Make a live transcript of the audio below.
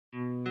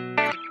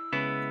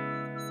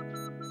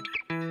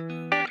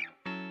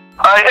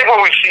I think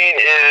what we've seen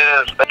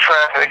is the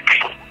traffic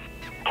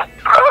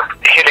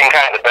hitting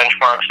kind of the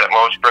benchmarks that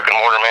most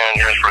brick-and-mortar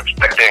managers were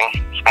expecting,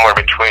 somewhere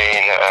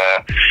between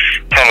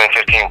 10 and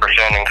 15%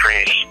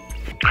 increase.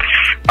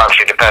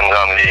 Obviously, it depends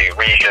on the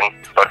region,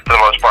 but for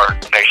the most part,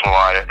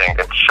 nationwide, I think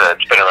it's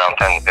been around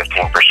 10 to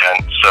 15%.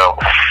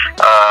 So,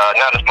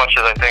 not as much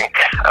as I think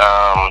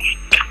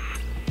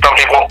some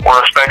people were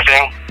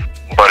expecting,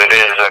 but it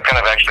is kind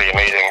of actually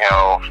amazing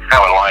how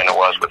in line it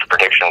was with the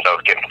predictions I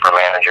was getting from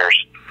managers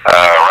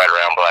right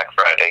around Black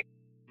Friday.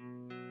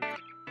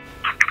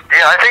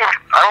 Yeah, I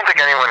don't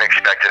think anyone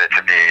expected it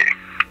to be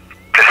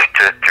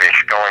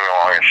going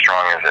along as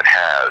strong as it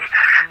has.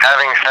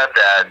 Having said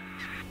that,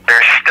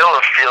 there's still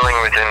a feeling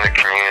within the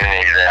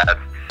community that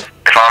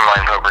if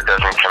online poker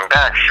doesn't come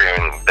back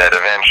soon, that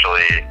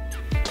eventually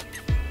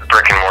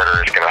brick and mortar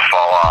is going to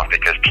fall off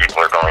because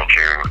people are going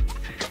to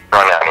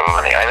run out of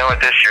money. I know at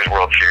this year's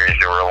World Series,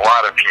 there were a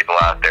lot of people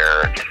out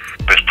there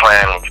whose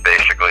plan was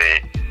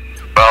basically,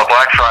 well,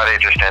 Black Friday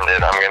just ended.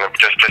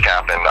 Just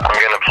happened. I'm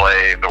gonna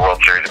play the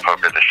World Series of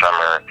Poker this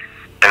summer,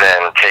 and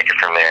then take it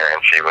from there and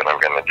see what I'm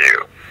gonna do.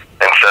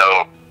 And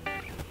so,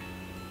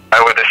 I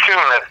would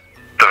assume that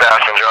the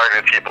vast majority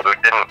of people who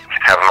didn't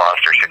have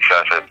monster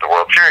success at the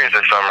World Series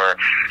this summer,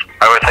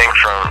 I would think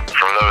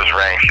from those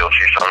ranks, you'll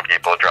see some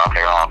people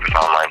dropping off if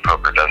online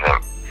poker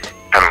doesn't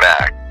come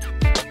back.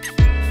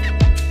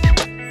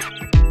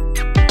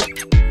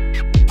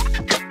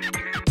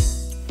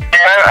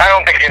 I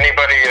don't think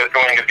anybody is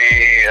going to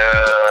be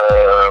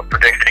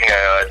predicting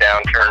a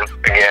downturn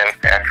again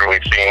after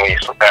we've seen these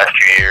past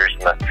 2 years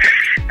and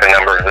the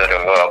numbers that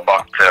have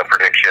bucked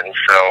predictions.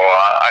 So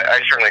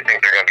I certainly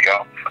think they're going to be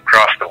up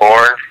across the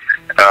board.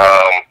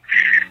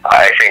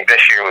 I think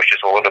this year was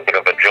just a little bit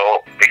of a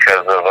jolt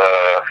because of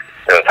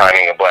the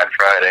timing of Black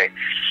Friday.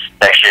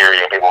 Next year,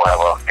 people will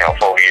have a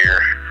full year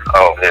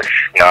of this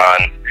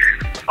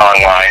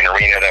non-online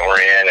arena that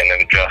we're in, and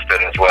then adjust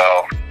it as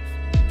well.